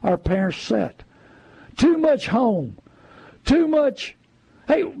example our parents set. Too much home. Too much.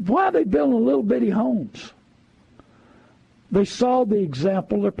 Hey, why are they building little bitty homes? They saw the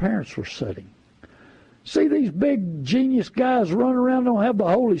example their parents were setting. See, these big genius guys running around don't have the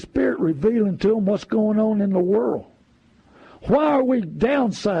Holy Spirit revealing to them what's going on in the world. Why are we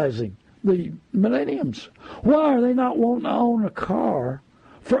downsizing the millenniums? Why are they not wanting to own a car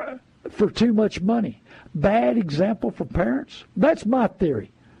for too much money? Bad example for parents? That's my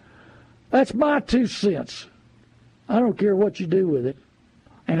theory. That's my 2 cents. I don't care what you do with it.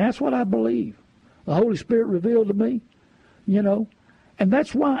 And that's what I believe. The Holy Spirit revealed to me, you know. And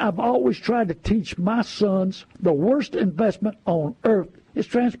that's why I've always tried to teach my sons the worst investment on earth is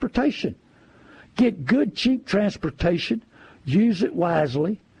transportation. Get good, cheap transportation, use it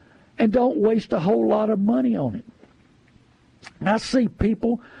wisely, and don't waste a whole lot of money on it. I see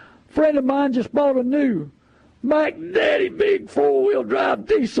people, a friend of mine just bought a new Mac Daddy big 4-wheel drive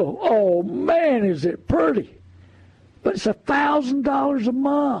diesel. Oh, man, is it pretty. But it's $1,000 a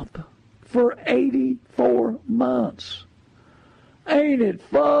month for 84 months. Ain't it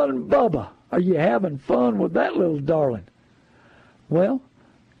fun, Bubba? Are you having fun with that little darling? Well,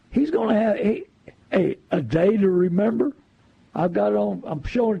 he's going to have a day to remember. I've got it on, I'm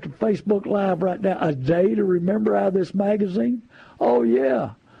showing it to Facebook Live right now. A day to remember out of this magazine? Oh,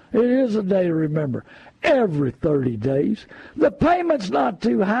 yeah, it is a day to remember. Every 30 days. The payment's not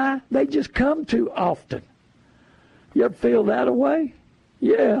too high. They just come too often. You ever feel that way?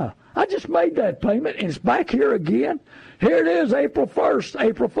 Yeah. I just made that payment, and it's back here again. Here it is, April 1st,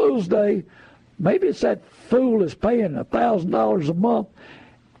 April Fool's Day. Maybe it's that fool is paying $1,000 a month,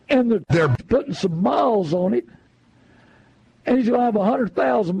 and they're putting some miles on it, and he's going to have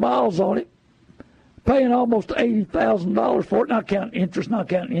 100,000 miles on it, paying almost $80,000 for it, not counting interest, not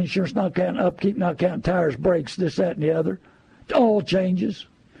counting insurance, not counting upkeep, not counting tires, brakes, this, that, and the other. All changes.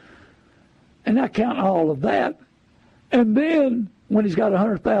 And not counting all of that. And then when he's got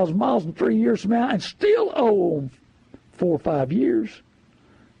 100,000 miles in 3 years from now and still owe him 4 or 5 years,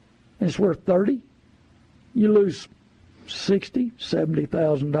 and it's worth 30, you lose $60,000,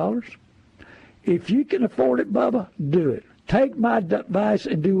 $70,000. If you can afford it, Bubba, do it. Take my advice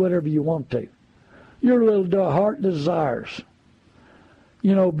and do whatever you want to. Your little heart desires.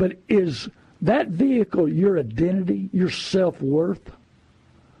 You know, but is that vehicle your identity, your self-worth?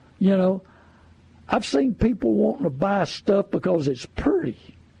 You know, I've seen people wanting to buy stuff because it's pretty.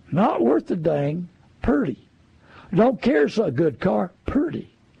 Not worth a dang, pretty. Don't care it's a good car,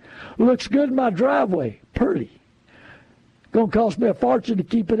 pretty. Looks good in my driveway, pretty. Gonna cost me a fortune to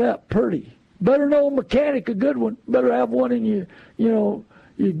keep it up, pretty. Better know a mechanic, a good one. Better have one in your, your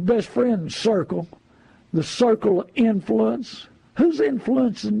best friend's circle, the circle of influence. Who's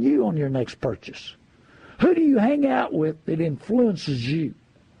influencing you on your next purchase? Who do you hang out with that influences you?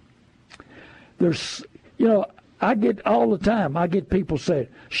 There's, I get all the time, I get people saying,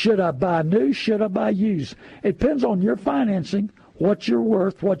 should I buy new, should I buy used? It depends on your financing, what you're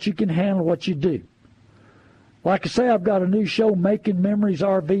worth, what you can handle, what you do. Like I say, I've got a new show,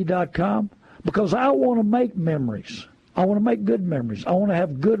 MakingMemoriesRV.com, because I want to make memories. I want to make good memories. I want to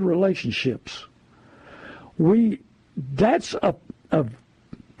have good relationships. That's a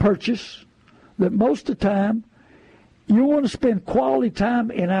purchase that most of the time you want to spend quality time,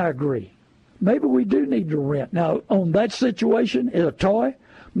 and I agree. Maybe we do need to rent. Now, on that situation, is a toy,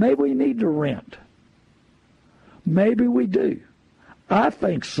 maybe we need to rent. Maybe we do. I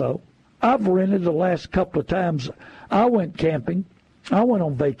think so. I've rented the last couple of times I went camping. I went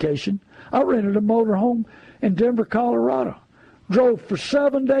on vacation. I rented a motorhome in Denver, Colorado. Drove for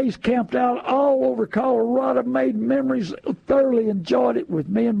 7 days, camped out all over Colorado, made memories, thoroughly enjoyed it with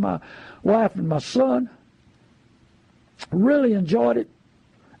me and my wife and my son. Really enjoyed it.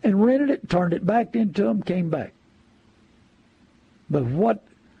 And rented it, turned it back into them, came back. But what,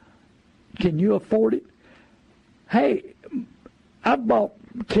 can you afford it? Hey, I bought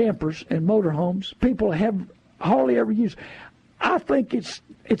campers and motorhomes people have hardly ever used. I think it's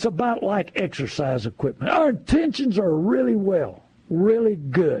about like exercise equipment. Our intentions are really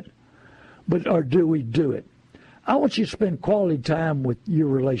good, but do we do it? I want you to spend quality time with your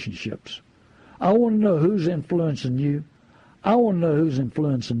relationships. I want to know who's influencing you. I want to know who's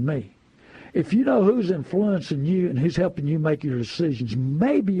influencing me. If you know who's influencing you and who's helping you make your decisions,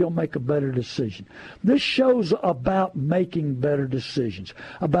 maybe you'll make a better decision. This show's about making better decisions,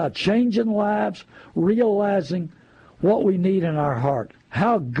 about changing lives, realizing what we need in our heart.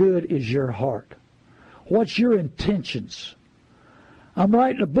 How good is your heart? What's your intentions? I'm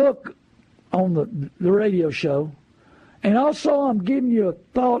writing a book on the radio show, and also I'm giving you a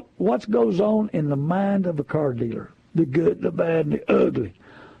thought what goes on in the mind of a car dealer, the good, the bad, and the ugly.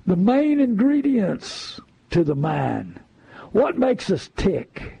 The main ingredients to the mind. What makes us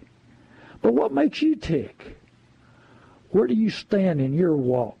tick? But what makes you tick? Where do you stand in your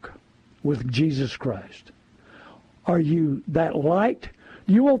walk with Jesus Christ? Are you that light?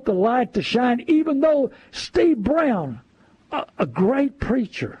 Do you want the light to shine? Even though Steve Brown, a great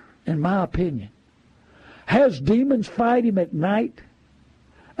preacher, in my opinion, has demons fight him at night,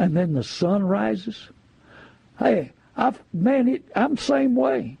 and then the sun rises. Hey, I'm the same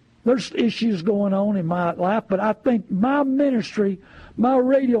way. There's issues going on in my life, but I think my ministry, my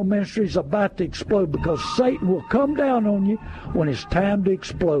radio ministry, is about to explode because Satan will come down on you when it's time to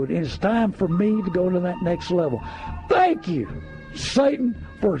explode. And it's time for me to go to that next level. Thank you, Satan,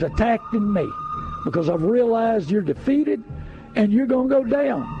 for attacking me, because I've realized you're defeated and you're going to go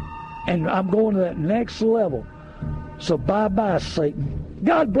down. And I'm going to that next level. So bye-bye, Satan.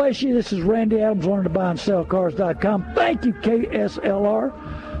 God bless you. This is Randy Adams, LearnToBuyAndSellCars.com. Thank you, KSLR.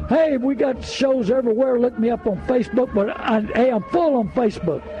 Hey, we got shows everywhere. Look me up on Facebook. But I'm full on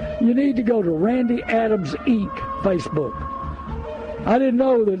Facebook. You need to go to Randy Adams Inc. Facebook. I didn't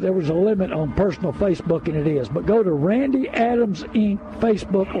know that there was a limit on personal Facebook, and it is. But go to Randy Adams Inc.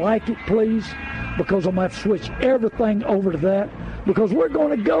 Facebook. Like it, please, because I'm going to have to switch everything over to that, because we're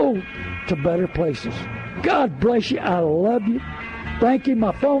going to go to better places. God bless you. I love you. Thank you.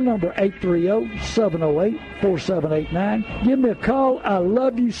 My phone number, 830-708-4789. Give me a call. I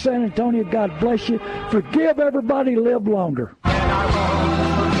love you, San Antonio. God bless you. Forgive everybody. Live longer. And I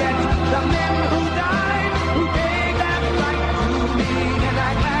won't forget the men who died, who gave that right to me. And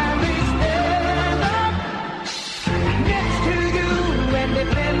I gladly stand up next to you and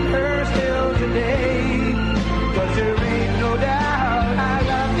defend her still today. 'Cause there ain't no doubt I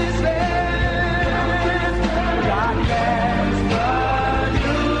love this land. God bless the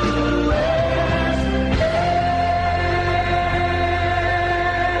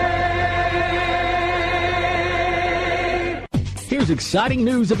Here's exciting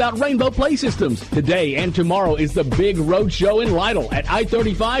news about Rainbow Play Systems. Today and tomorrow is the big road show in Lytle at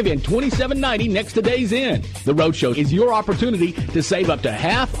I-35 and 2790 next to Days Inn. The road show is your opportunity to save up to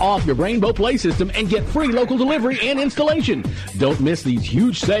half off your Rainbow Play System and get free local delivery and installation. Don't miss these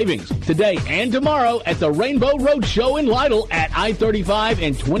huge savings today and tomorrow at the Rainbow Road Show in Lytle at I-35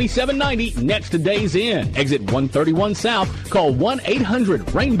 and 2790 next to Days Inn. Exit 131 South. Call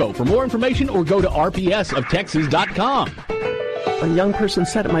 1-800-RAINBOW for more information or go to rpsoftexas.com. A young person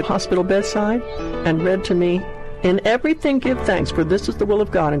sat at my hospital bedside and read to me, "In everything give thanks, for this is the will of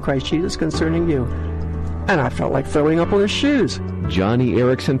God in Christ Jesus concerning you." And I felt like throwing up on his shoes. Johnny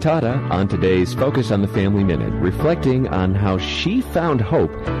Erickson Tata on today's Focus on the Family Minute, reflecting on how she found hope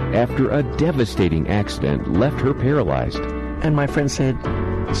after a devastating accident left her paralyzed. And my friend said,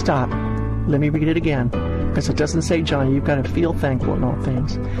 "Stop, let me read it again, because it doesn't say, Johnny, you've got to feel thankful in all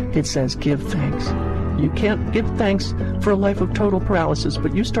things. It says, give thanks. You can't give thanks for a life of total paralysis,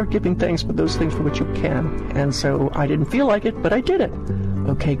 but you start giving thanks for those things for which you can." And so I didn't feel like it, but I did it.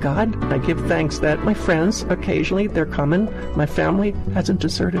 Okay, God, I give thanks that my friends, occasionally, they're coming. My family hasn't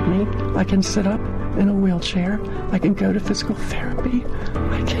deserted me. I can sit up in a wheelchair. I can go to physical therapy.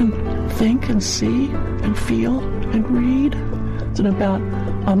 I can think and see and feel and read. And about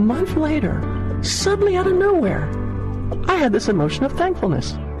a month later, suddenly out of nowhere, I had this emotion of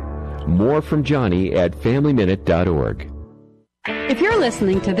thankfulness. More from Johnny at FamilyMinute.org. If you're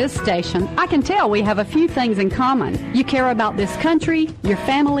listening to this station, I can tell we have a few things in common. You care about this country, your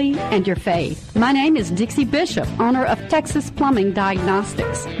family, and your faith. My name is Dixie Bishop, owner of Texas Plumbing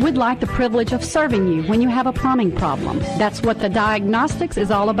Diagnostics. We'd like the privilege of serving you when you have a plumbing problem. That's what the diagnostics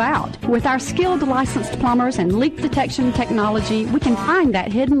is all about. With our skilled licensed plumbers and leak detection technology, we can find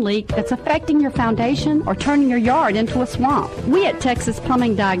that hidden leak that's affecting your foundation or turning your yard into a swamp. We at Texas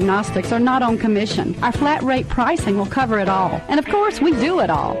Plumbing Diagnostics are not on commission. Our flat rate pricing will cover it all. And of course, we do it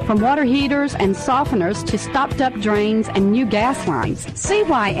all, from water heaters and softeners to stopped up drains and new gas lines. See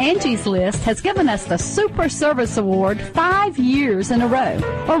why Angie's List has has given us the Super Service Award 5 years in a row.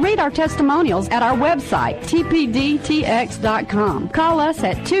 Or read our testimonials at our website, tpdtx.com. Call us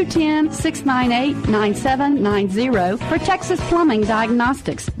at 210-698-9790 for Texas Plumbing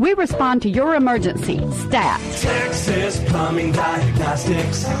Diagnostics. We respond to your emergency. STAT. Texas Plumbing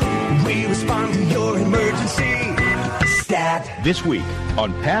Diagnostics. We respond to your emergency. STAT. This week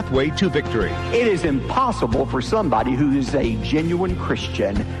on Pathway to Victory. It is impossible for somebody who is a genuine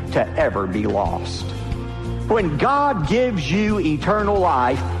Christian to ever be lost. When God gives you eternal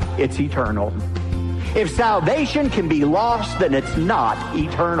life, it's eternal. If salvation can be lost, then it's not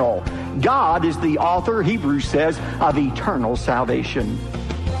eternal. God is the author, Hebrews says, of eternal salvation.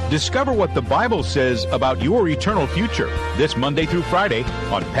 Discover what the Bible says about your eternal future this Monday through Friday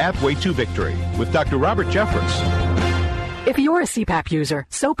on Pathway to Victory with Dr. Robert Jeffress. If you're a CPAP user,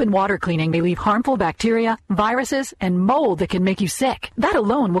 soap and water cleaning may leave harmful bacteria, viruses, and mold that can make you sick. That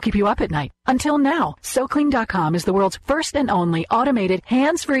alone will keep you up at night. Until now, SoClean.com is the world's first and only automated,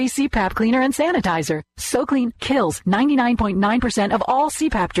 hands-free CPAP cleaner and sanitizer. SoClean kills 99.9% of all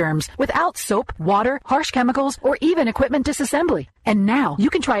CPAP germs without soap, water, harsh chemicals, or even equipment disassembly. And now,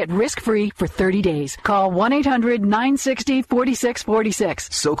 you can try it risk-free for 30 days. Call 1-800-960-4646.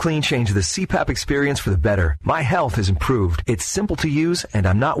 SoClean changed the CPAP experience for the better. My health has improved. It's simple to use, and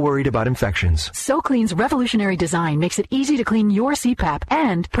I'm not worried about infections. SoClean's revolutionary design makes it easy to clean your CPAP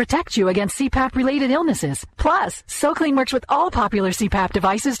and protect you against CPAP-related illnesses. Plus, SoClean works with all popular CPAP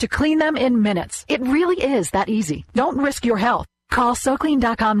devices to clean them in minutes. It really is that easy. Don't risk your health. Call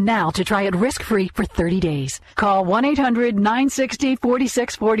SoClean.com now to try it risk-free for 30 days. Call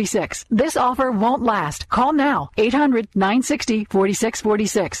 1-800-960-4646. This offer won't last. Call now.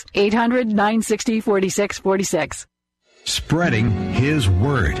 800-960-4646. 800-960-4646. Spreading His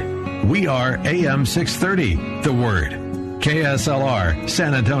Word. We are AM 630, The Word. KSLR,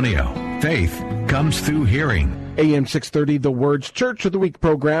 San Antonio. Faith comes through hearing. AM 630, The Word's Church of the Week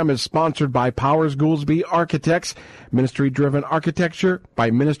program is sponsored by Powers Goolsby Architects, ministry-driven architecture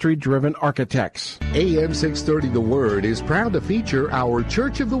by ministry-driven architects. AM 630, The Word is proud to feature our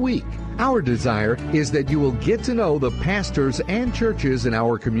Church of the Week. Our desire is that you will get to know the pastors and churches in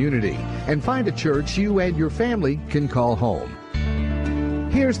our community and find a church you and your family can call home.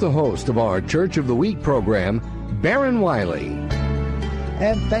 Here's the host of our Church of the Week program, Baron Wiley.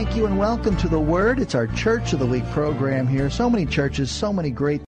 And thank you and welcome to The Word. It's our Church of the Week program here. So many churches, so many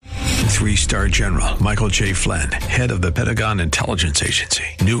great... 3-star General Michael J. Flynn, head of the Pentagon Intelligence Agency,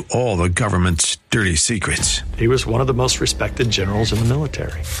 knew all the government's dirty secrets. He was one of the most respected generals in the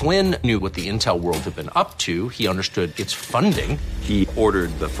military. Flynn knew what the intel world had been up to. He understood its funding. He ordered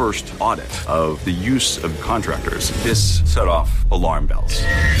the first audit of the use of contractors. This set off alarm bells.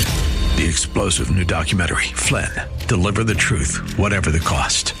 The explosive new documentary, Flynn, Deliver the Truth, Whatever the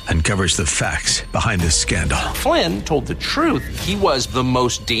Cost, uncovers the facts behind this scandal. Flynn told the truth. He was the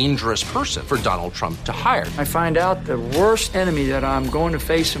most dangerous person for Donald Trump to hire. I find out the worst enemy that I'm going to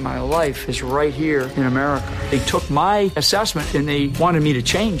face in my life is right here in America. They took my assessment and they wanted me to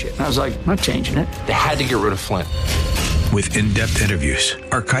change it. And I was like, I'm not changing it. They had to get rid of Flynn. With in-depth interviews,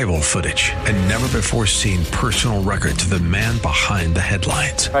 archival footage, and never-before-seen personal records of the man behind the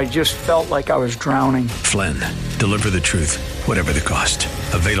headlines. I just felt like I was drowning. Flynn, Deliver the Truth, Whatever the Cost.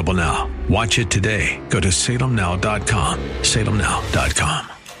 Available now. Watch it today. Go to salemnow.com.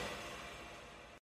 salemnow.com.